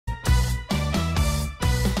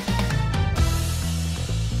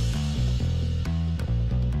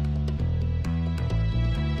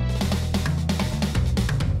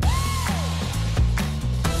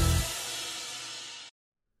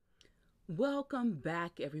Welcome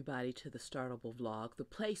back, everybody, to the Startable vlog, the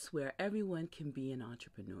place where everyone can be an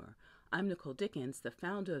entrepreneur. I'm Nicole Dickens, the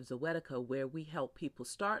founder of Zoetica, where we help people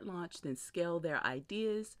start, launch, then scale their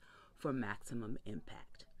ideas for maximum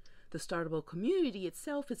impact. The Startable community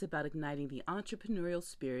itself is about igniting the entrepreneurial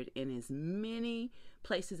spirit in as many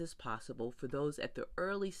places as possible for those at the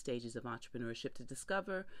early stages of entrepreneurship to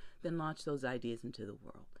discover, then launch those ideas into the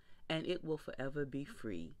world. And it will forever be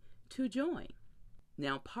free to join.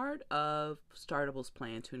 Now, part of Startable's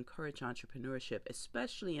plan to encourage entrepreneurship,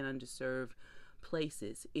 especially in underserved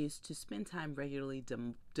places, is to spend time regularly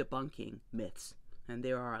debunking myths, and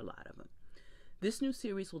there are a lot of them. This new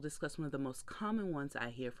series will discuss one of the most common ones I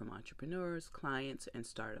hear from entrepreneurs, clients, and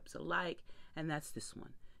startups alike, and that's this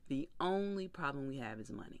one. The only problem we have is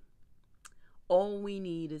money. All we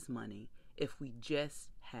need is money if we just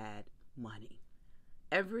had money.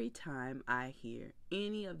 Every time I hear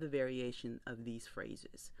any of the variation of these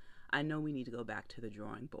phrases, I know we need to go back to the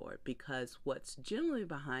drawing board, because what's generally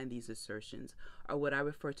behind these assertions are what I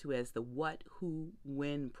refer to as the what, who,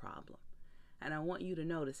 when problem. And I want you to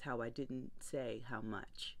notice how I didn't say how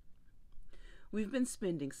much. We've been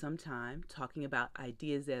spending some time talking about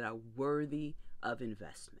ideas that are worthy of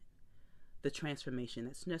investment. The transformation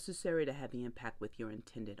that's necessary to have the impact with your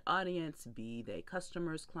intended audience, be they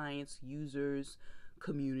customers, clients, users,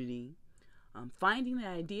 community, finding the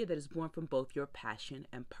idea that is born from both your passion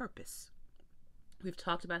and purpose. We've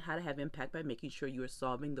talked about how to have impact by making sure you are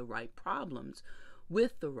solving the right problems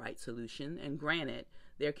with the right solution, and granted,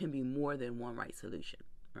 there can be more than one right solution,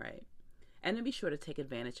 right? And then be sure to take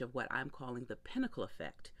advantage of what I'm calling the pinnacle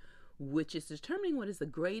effect, which is determining what is the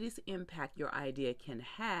greatest impact your idea can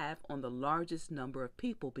have on the largest number of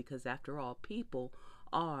people, because after all, people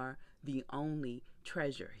are the only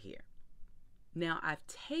treasure here. Now, I've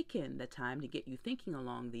taken the time to get you thinking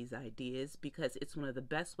along these ideas because it's one of the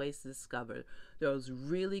best ways to discover those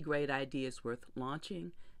really great ideas worth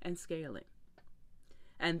launching and scaling.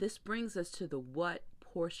 And this brings us to the what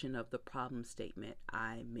portion of the problem statement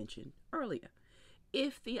I mentioned earlier.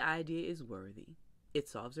 If the idea is worthy, it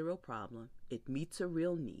solves a real problem, it meets a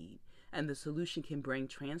real need, and the solution can bring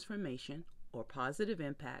transformation or positive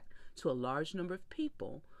impact to a large number of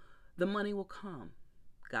people, the money will come.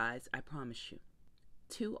 Guys, I promise you.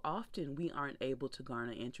 Too often we aren't able to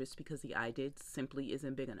garner interest because the idea simply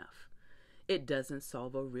isn't big enough. It doesn't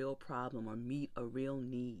solve a real problem or meet a real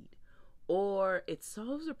need. Or it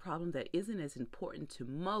solves a problem that isn't as important to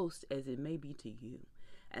most as it may be to you.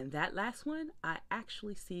 And that last one, I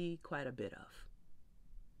actually see quite a bit of.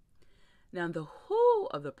 Now, the who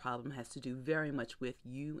of the problem has to do very much with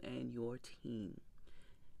you and your team.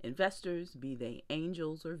 Investors, be they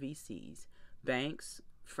angels or VCs, banks,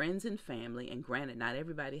 friends and family, and granted, not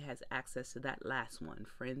everybody has access to that last one,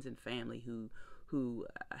 friends and family who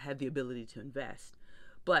have the ability to invest.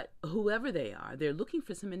 But whoever they are, they're looking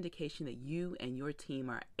for some indication that you and your team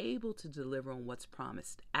are able to deliver on what's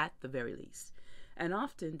promised at the very least. And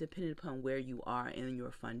often, depending upon where you are in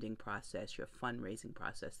your funding process, your fundraising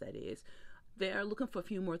process that is, they're looking for a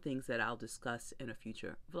few more things that I'll discuss in a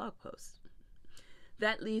future vlog post.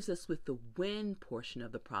 That leaves us with the when portion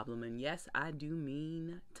of the problem, and yes, I do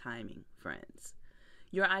mean timing, friends.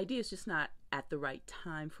 Your idea is just not at the right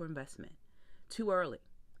time for investment. Too early.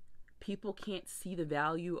 People can't see the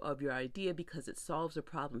value of your idea because it solves a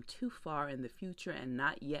problem too far in the future and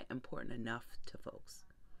not yet important enough to folks.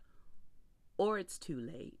 Or it's too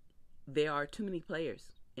late. There are too many players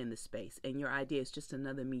in the space, and your idea is just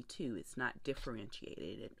another me too. It's not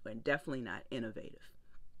differentiated and definitely not innovative.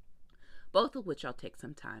 Both of which I'll take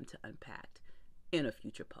some time to unpack in a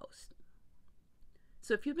future post.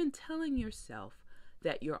 So if you've been telling yourself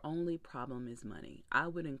that your only problem is money, I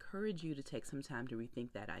would encourage you to take some time to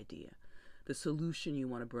rethink that idea, the solution you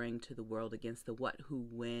want to bring to the world against the what, who,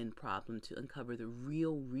 when problem, to uncover the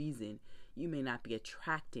real reason you may not be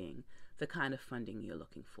attracting the kind of funding you're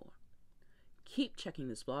looking for. Keep checking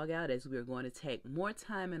this blog out, as we're going to take more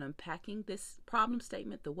time in unpacking this problem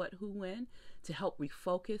statement, the what, who, when, to help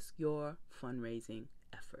refocus your fundraising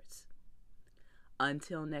efforts.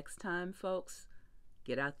 Until next time, folks,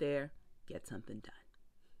 get out there, get something done.